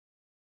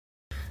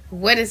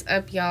What is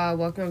up, y'all?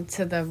 Welcome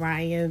to the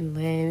Ryan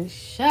Lynn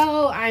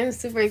Show. I'm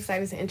super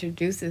excited to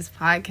introduce this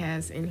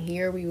podcast, and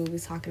here we will be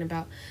talking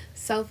about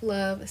self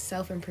love,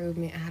 self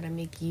improvement, and how to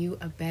make you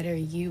a better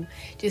you,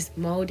 just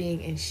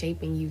molding and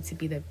shaping you to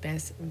be the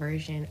best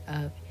version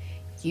of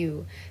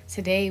you.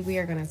 Today, we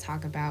are going to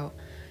talk about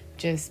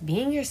just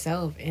being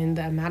yourself and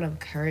the amount of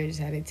courage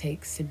that it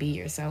takes to be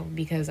yourself,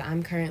 because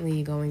I'm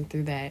currently going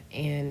through that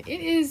and it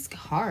is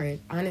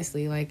hard,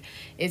 honestly. Like,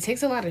 it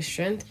takes a lot of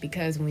strength,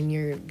 because when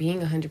you're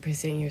being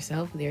 100%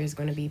 yourself, there's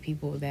going to be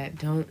people that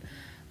don't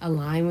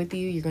align with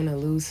you. You're going to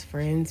lose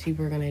friends.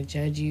 People are going to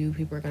judge you.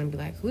 People are going to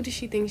be like, who does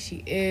she think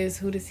she is?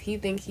 Who does he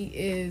think he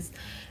is?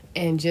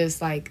 And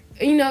just like,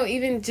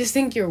 even just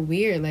think you're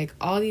weird, like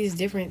all these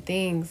different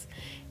things.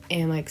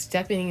 And like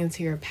stepping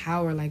into your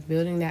power, like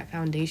building that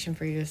foundation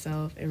for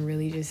yourself and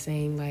really just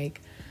saying,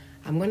 like,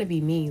 I'm going to be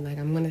me. Like,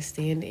 I'm going to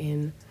stand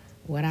in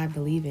what I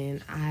believe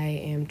in. I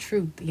am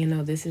truth.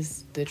 This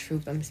is the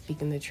truth. I'm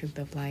speaking the truth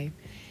of life.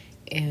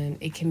 And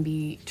it can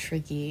be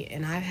tricky.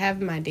 And I have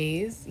my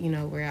days,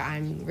 where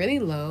I'm really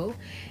low.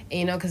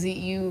 And, because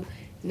you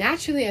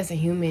naturally, as a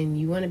human,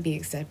 you want to be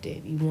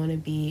accepted. You want to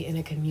be in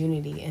a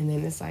community. And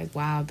then it's like,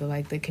 wow,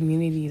 the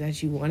community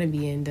that you want to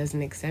be in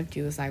doesn't accept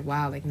you. It's like,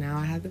 wow, like now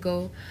I have to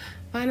go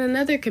find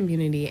another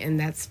community. And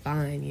that's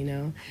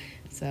fine.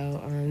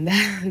 So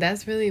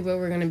that's really what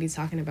we're going to be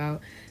talking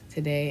about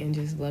today, and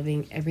just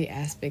loving every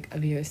aspect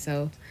of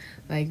yourself.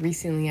 Like,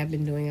 recently I've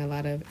been doing a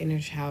lot of inner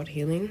child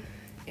healing,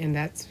 and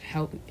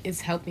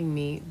it's helping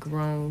me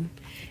grow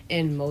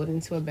and mold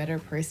into a better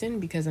person,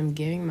 because I'm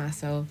giving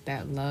myself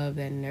that love,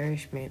 that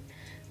nourishment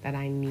that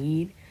I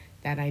need,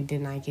 that I did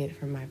not get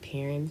from my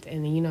parents.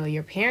 And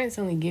your parents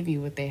only give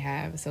you what they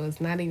have, so it's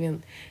not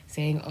even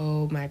saying,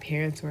 oh, my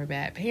parents were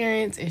bad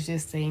parents. It's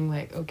just saying,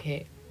 like,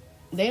 okay,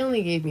 they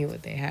only gave me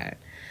what they had,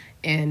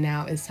 and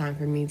now it's time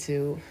for me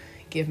to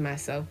give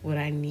myself what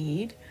I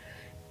need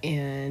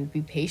and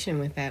be patient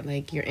with that.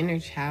 Like, your inner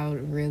child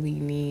really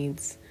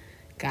needs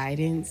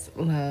guidance,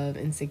 love,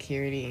 and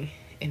security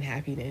and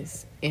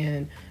happiness.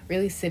 And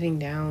really sitting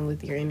down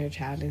with your inner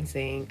child and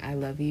saying, I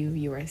love you,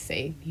 you are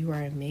safe, you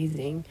are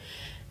amazing.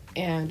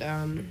 And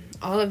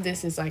all of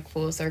this is like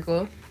full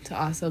circle to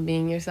also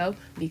being yourself,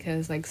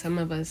 because like some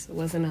of us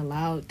wasn't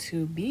allowed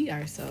to be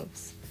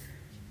ourselves.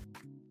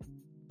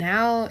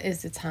 Now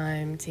is the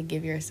time to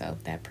give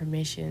yourself that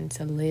permission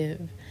to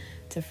live,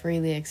 to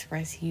freely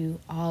express you,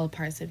 all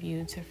parts of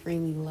you, to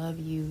freely love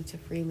you, to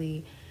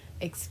freely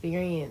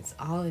experience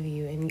all of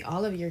you and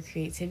all of your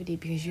creativity,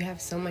 because you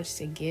have so much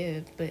to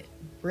give. But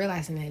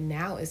realizing that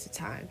now is the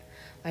time,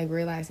 like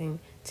realizing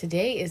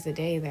today is the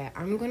day that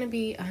I'm going to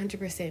be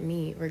 100%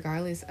 me,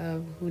 regardless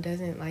of who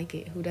doesn't like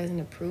it, who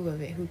doesn't approve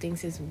of it, who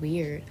thinks it's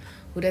weird,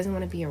 who doesn't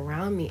want to be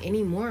around me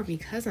anymore,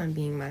 because I'm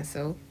being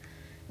myself.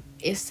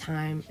 It's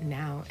time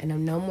now, and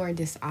I'm no more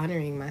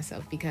dishonoring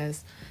myself,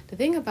 because the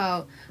thing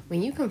about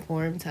when you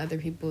conform to other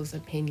people's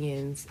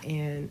opinions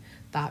and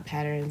thought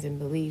patterns and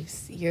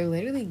beliefs, you're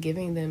literally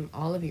giving them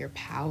all of your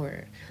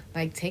power.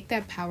 Like, take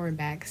that power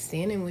back,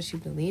 stand in what you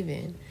believe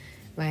in.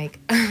 Like,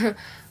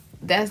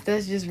 that's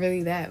just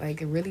really that,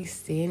 like, really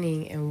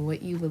standing in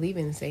what you believe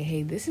in and say,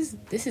 hey, this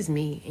is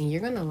me, and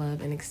you're gonna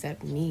love and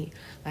accept me.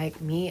 Like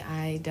me,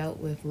 I dealt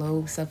with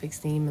low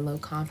self-esteem and low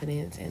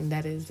confidence, and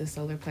that is the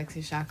solar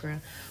plexus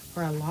chakra,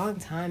 for a long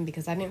time,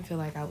 because I didn't feel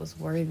like I was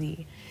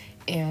worthy.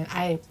 And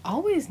I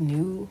always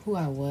knew who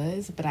I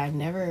was, but I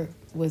never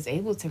was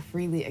able to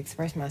freely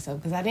express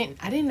myself, because I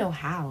didn't know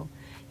how.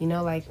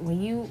 Like,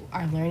 when you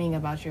are learning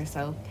about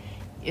yourself,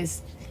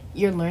 is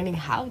you're learning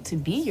how to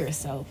be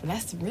yourself.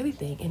 That's the really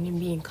thing, and you're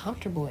being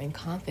comfortable and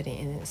confident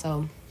in it.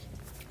 So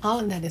all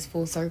of that is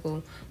full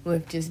circle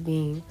with just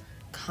being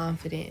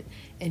confident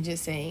and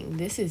just saying,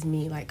 this is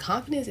me. Like,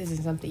 confidence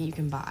isn't something you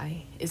can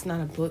buy. It's not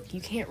a book. You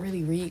can't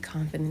really read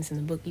confidence in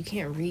a book. You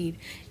can't read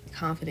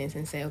confidence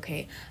and say,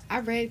 okay, I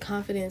read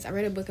confidence, I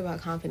read a book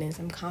about confidence,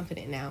 I'm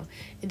confident now.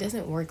 It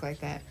doesn't work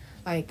like that.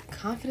 Like,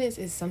 confidence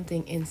is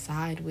something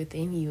inside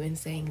within you, and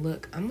saying,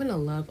 look, I'm gonna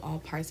love all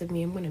parts of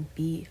me, I'm gonna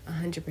be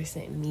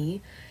 100%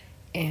 me,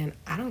 and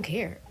I don't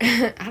care.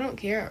 I don't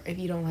care if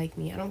you don't like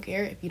me. I don't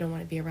care if you don't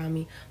want to be around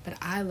me. But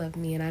I love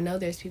me. And I know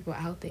there's people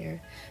out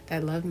there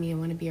that love me and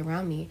want to be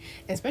around me.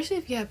 Especially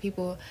if you have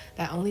people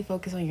that only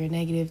focus on your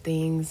negative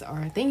things,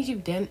 or things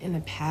you've done in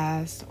the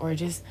past, or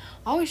just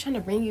always trying to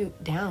bring you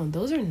down.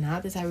 Those are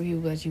not the type of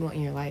people that you want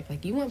in your life.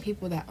 Like, you want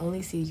people that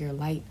only see your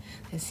light,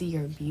 that see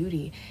your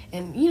beauty.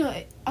 And,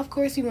 of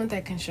course, you want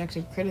that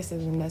constructive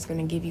criticism that's going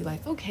to give you,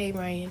 like, okay,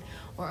 Ryan,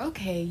 or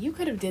okay, you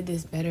could have did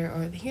this better,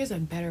 or here's a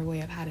better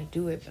way of how to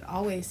do it. But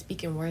always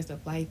speaking words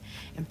of life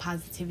and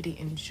positivity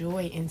and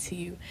joy into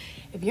you.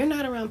 If you're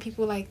not around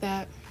people like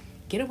that,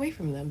 get away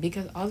from them,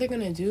 because all they're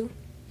going to do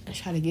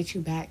try to get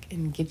you back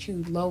and get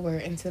you lower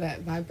into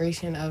that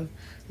vibration of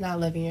not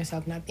loving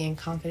yourself, not being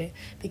confident.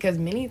 Because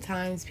many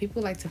times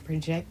people like to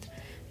project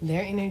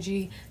their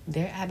energy,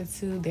 their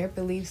attitude, their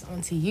beliefs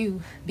onto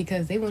you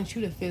because they want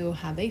you to feel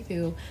how they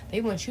feel. They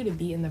want you to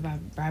be in the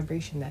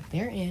vibration that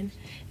they're in.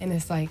 And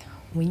it's like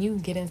when you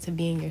get into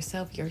being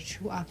yourself, your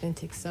true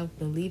authentic self,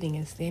 believing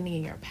and standing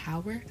in your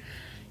power,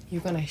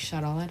 you're going to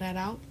shut all of that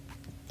out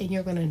and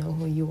you're going to know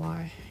who you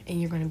are and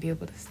you're going to be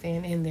able to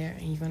stand in there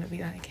and you're going to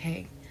be like,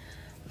 hey,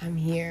 I'm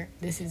here.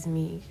 This is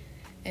me.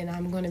 And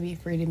I'm going to be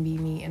free to be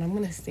me. And I'm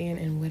going to stand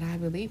in what I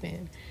believe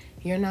in.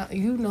 You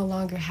no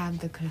longer have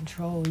the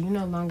control. You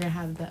no longer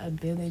have the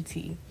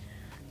ability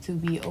to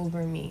be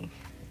over me.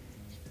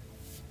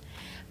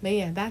 But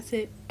yeah, that's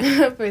it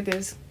for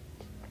this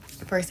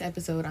first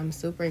episode. I'm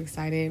super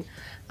excited.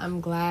 I'm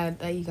glad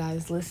that you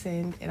guys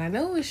listened. And I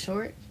know it was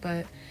short,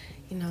 but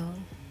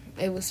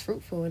it was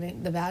fruitful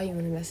and the value in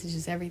the message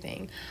is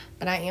everything.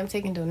 But I am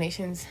taking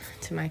donations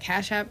to my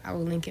Cash App. I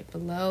will link it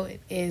below.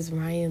 It is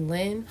Ryan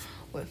Lynn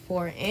with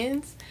 4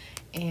 N's.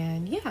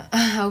 And yeah,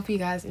 I hope you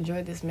guys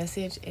enjoyed this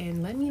message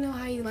and let me know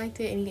how you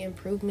liked it, any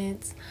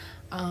improvements.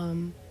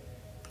 So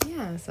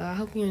I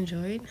hope you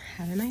enjoyed.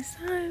 Have a nice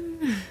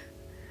time.